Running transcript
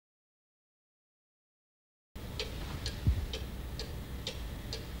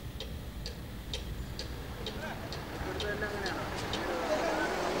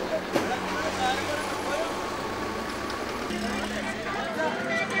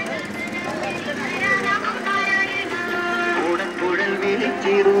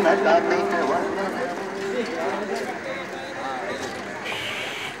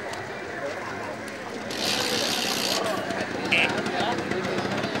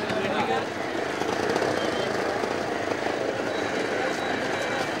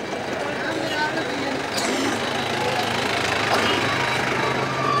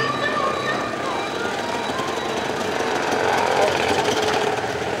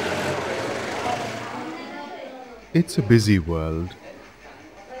It's a busy world.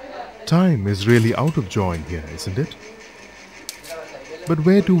 Time is really out of joint here, isn't it? But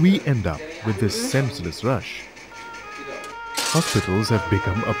where do we end up with this senseless rush? Hospitals have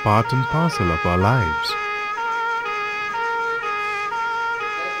become a part and parcel of our lives.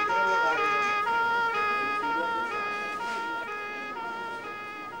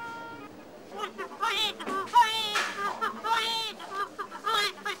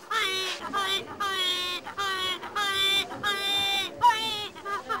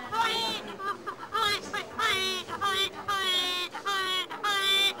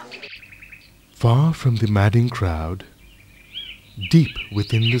 Far from the madding crowd, deep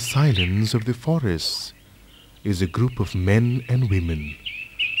within the silence of the forests, is a group of men and women.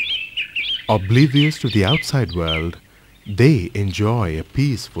 Oblivious to the outside world, they enjoy a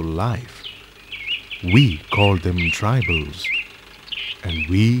peaceful life. We call them tribals, and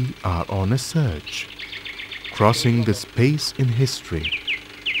we are on a search, crossing the space in history.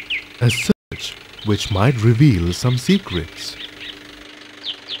 A search which might reveal some secrets.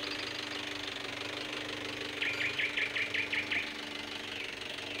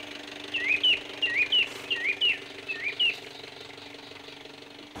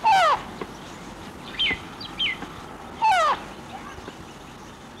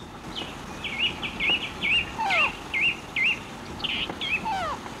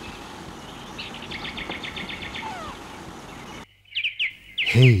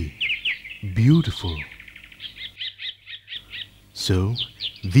 Hey, beautiful. So,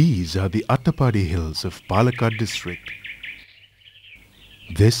 these are the Attapadi hills of Palakkad district.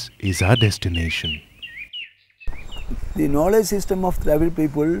 This is our destination. The knowledge system of tribal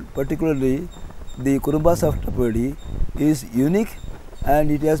people, particularly the Kurumbas of Attapadi, is unique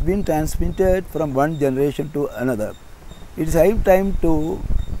and it has been transmitted from one generation to another. It is high time to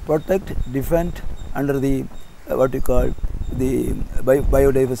protect, defend under the what you call the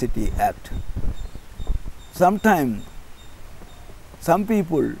Biodiversity Act. Sometimes some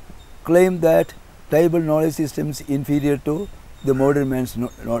people claim that tribal knowledge system is inferior to the modern man's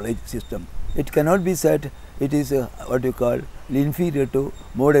knowledge system. It cannot be said it is what you call inferior to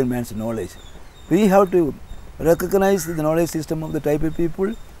modern man's knowledge. We have to recognize the knowledge system of the tribal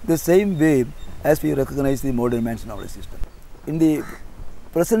people the same way as we recognize the modern man's knowledge system. In the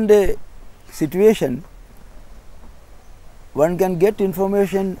present day situation, one can get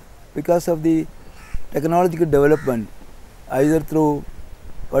information because of the technological development, either through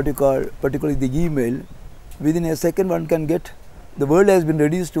what you call particularly the email. Within a second one can get, the world has been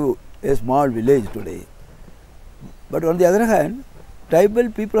reduced to a small village today. But on the other hand, tribal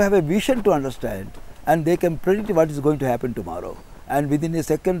people have a vision to understand and they can predict what is going to happen tomorrow. And within a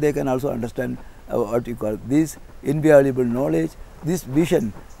second they can also understand what you call this invaluable knowledge, this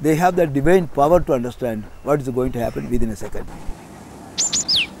vision. They have that divine power to understand what is going to happen within a second.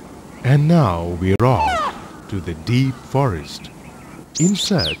 And now we are off to the deep forest in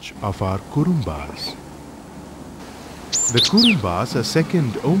search of our Kurumbas. The Kurumbas are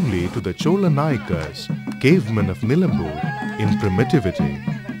second only to the Chola Nayakas, cavemen of Nilambur, in primitivity.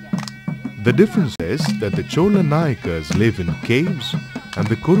 The difference is that the Chola Nayakas live in caves and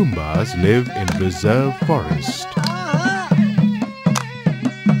the Kurumbas live in reserve forest.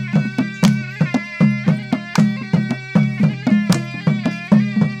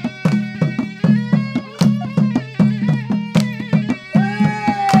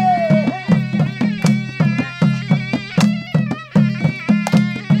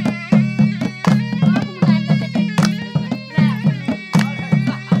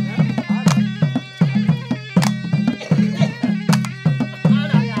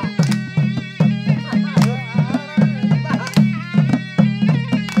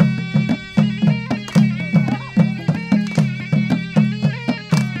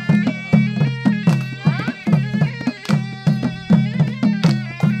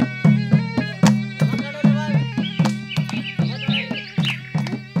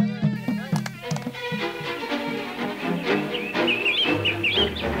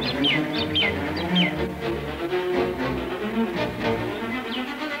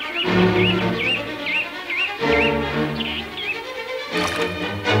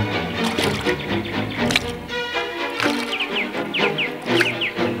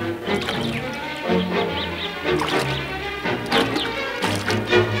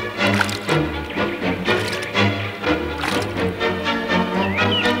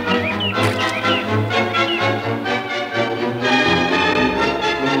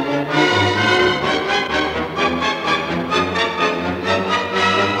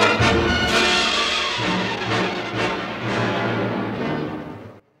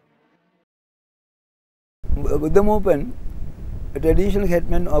 Buddhamopan, a traditional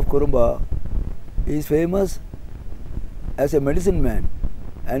headman of Kurumba, is famous as a medicine man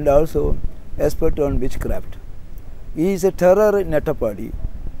and also expert on witchcraft. He is a terror in Attapadi.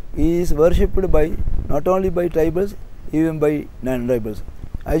 He is worshipped by not only by tribals, even by non-tribals.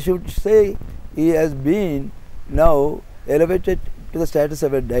 I should say he has been now elevated to the status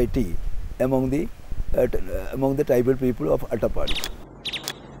of a deity among the tribal people of Attapadi.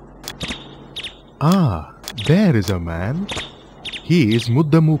 Ah, there is a man. He is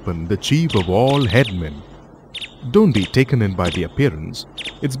Muddamupan, the chief of all headmen. Don't be taken in by the appearance.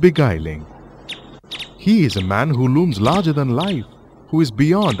 It's beguiling. He is a man who looms larger than life, who is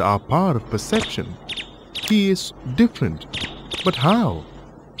beyond our power of perception. He is different. But how?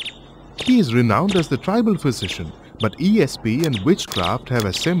 He is renowned as the tribal physician, but ESP and witchcraft have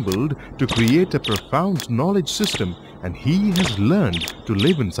assembled to create a profound knowledge system, and he has learned to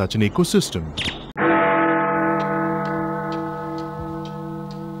live in such an ecosystem.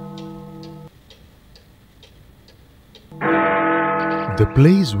 The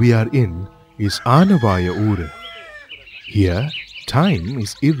place we are in is Anavaya. Here, time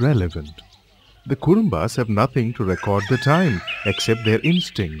is irrelevant. The Kurumbas have nothing to record the time except their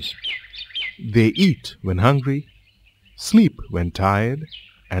instincts. They eat when hungry, sleep when tired,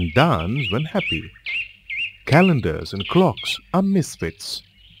 and dance when happy. Calendars and clocks are misfits.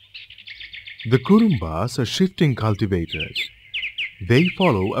 The Kurumbas are shifting cultivators. They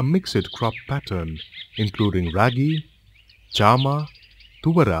follow a mixed crop pattern, including ragi, chama,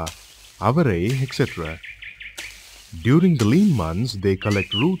 tuvara, avare, etc. During the lean months, they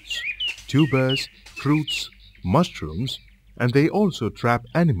collect roots, tubers, fruits, mushrooms, and they also trap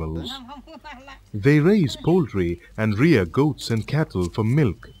animals. They raise poultry and rear goats and cattle for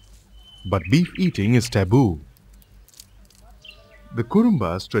milk. But beef eating is taboo. The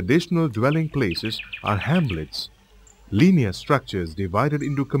Kurumbas' traditional dwelling places are hamlets, linear structures divided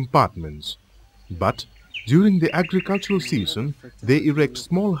into compartments. But during the agricultural season, they erect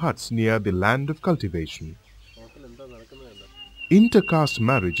small huts near the land of cultivation. Intercaste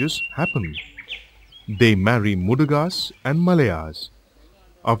marriages happen. They marry Mudugas and Malayas.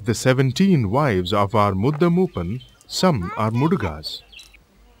 Of the 17 wives of our Muddamupan, some are Mudugas.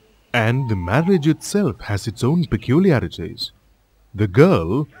 And the marriage itself has its own peculiarities. The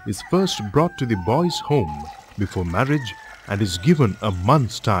girl is first brought to the boy's home before marriage and is given a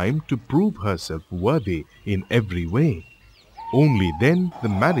month's time to prove herself worthy in every way. Only then the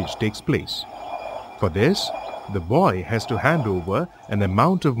marriage takes place. For this, the boy has to hand over an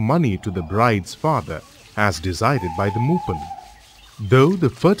amount of money to the bride's father, as decided by the Mupan. Though the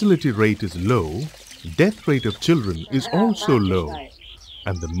fertility rate is low, death rate of children is also low.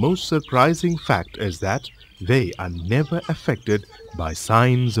 And the most surprising fact is that they are never affected by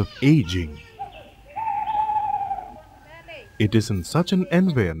signs of aging. It is in such an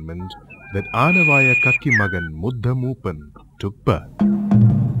environment that Anavaya Kakkimagan Muddamupan took birth.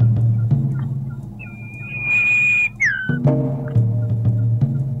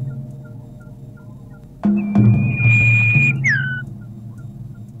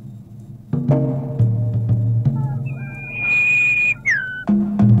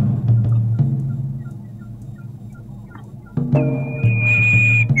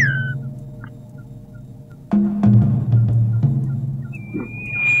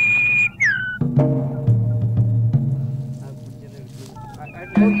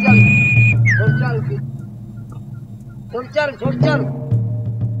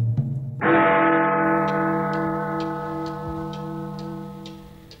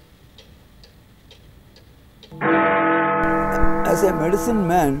 As a medicine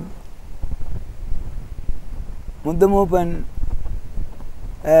man, Muddamupan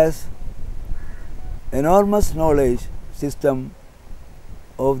has enormous knowledge system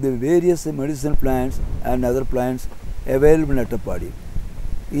of the various medicinal plants and other plants available in Attapadi.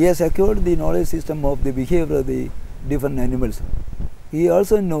 He has acquired the knowledge system of the behavior of the different animals. He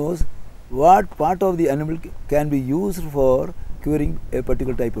also knows what part of the animal can be used for curing a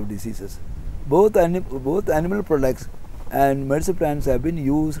particular type of diseases. Both animal products and medicinal plants have been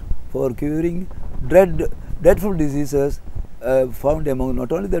used for curing dreadful diseases found among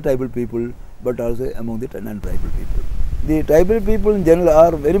not only the tribal people but also among the non-tribal people. The tribal people in general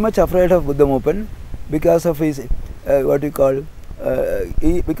are very much afraid of Muddamupan because of his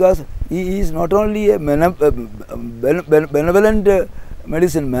because he is not only a benevolent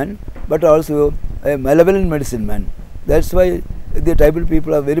medicine man but also a malevolent medicine man. That's why the tribal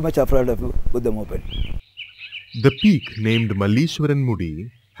people are very much afraid of Muddamupan. The peak named Mallishwaran Mudi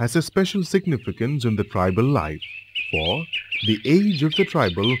has a special significance in the tribal life. For the age of the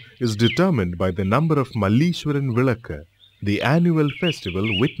tribal is determined by the number of Mallishwaran Vilaka, the annual festival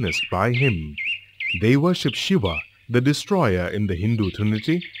witnessed by him. They worship Shiva, the destroyer in the Hindu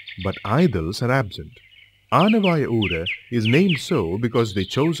trinity, but idols are absent. Anavaya Ura is named so because the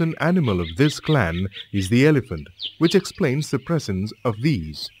chosen animal of this clan is the elephant, which explains the presence of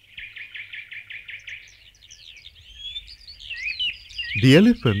these. The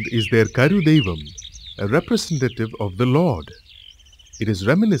elephant is their Karu Devam, a representative of the Lord. It is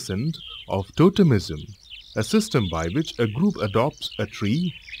reminiscent of totemism, a system by which a group adopts a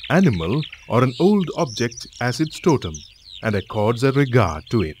tree, animal, or an old object as its totem and accords a regard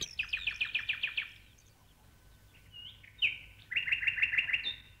to it.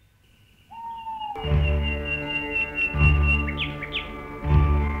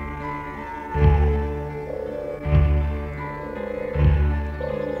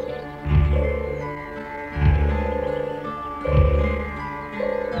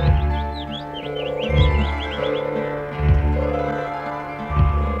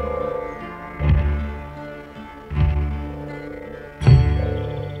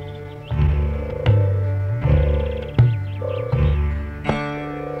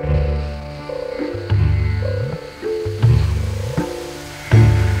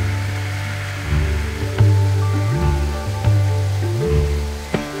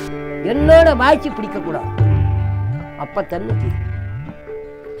 என்னோட வாய்ச்சி பிடிக்கக்கூடாது. அப்போ தன்னைக்கு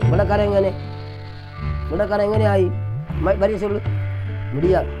முடக்காரன் எங்கனே ஆகி வரி சொல்லு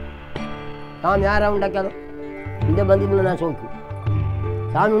முடியாது. சாமி யாராக உண்டாக்காதோ இந்த பந்தியில் நான் சோக்கு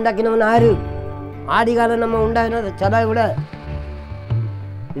சாமி உண்டாக்கினவன் ஆறு ஆடிகாலம் நம்ம உண்டாகினது சதாய் விட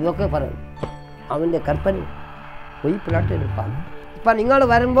ഇതൊക്കെ പറയും അവൻ്റെ കற்பന പോയി പിള്ളാട്ട് എടുപ്പാണ്. ഇപ്പം നിങ്ങൾ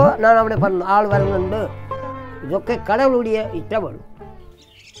വരുമ്പോൾ ഞാൻ അവിടെ പറഞ്ഞു ആൾ വരുന്നുണ്ട്. ഇതൊക്കെ കടവുളുடைய ഇഷ്ടമാണ്.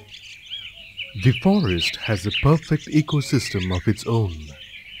 The forest has a perfect ecosystem of its own.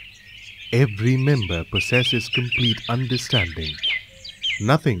 Every member possesses complete understanding.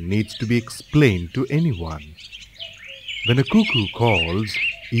 Nothing needs to be explained to anyone. When a cuckoo calls,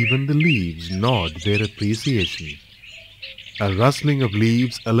 even the leaves nod their appreciation. A rustling of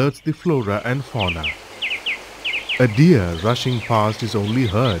leaves alerts the flora and fauna. A deer rushing past is only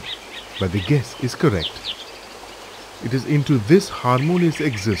heard, but the guess is correct. It is into this harmonious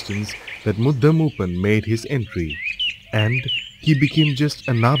existence that Muddamoopan made his entry, and he became just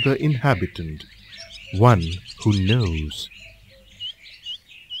another inhabitant, one who knows.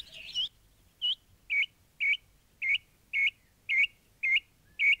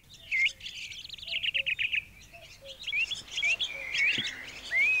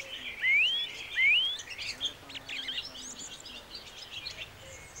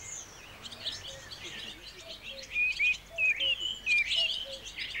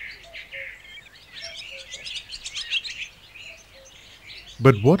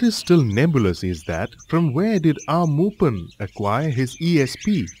 But what is still nebulous is that from where did our Moopan acquire his ESP?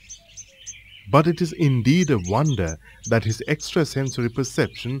 But it is indeed a wonder that his extrasensory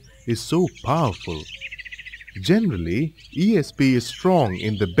perception is so powerful. Generally, ESP is strong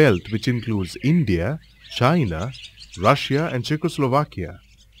in the belt which includes India, China, Russia and Czechoslovakia.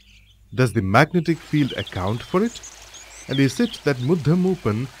 Does the magnetic field account for it? And is it that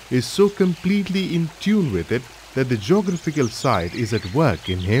Muddamoopan is so completely in tune with it that the geographical side is at work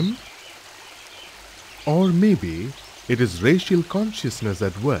in him? Or maybe it is racial consciousness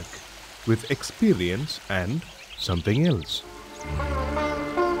at work, with experience and something else.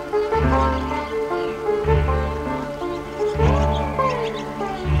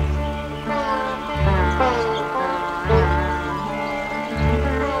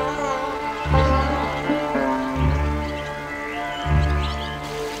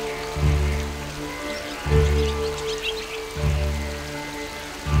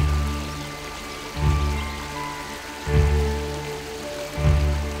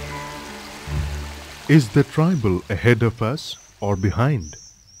 Is the tribal ahead of us or behind?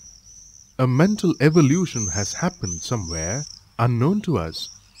 A mental evolution has happened somewhere unknown to us.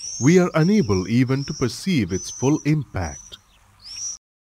 We are unable even to perceive its full impact.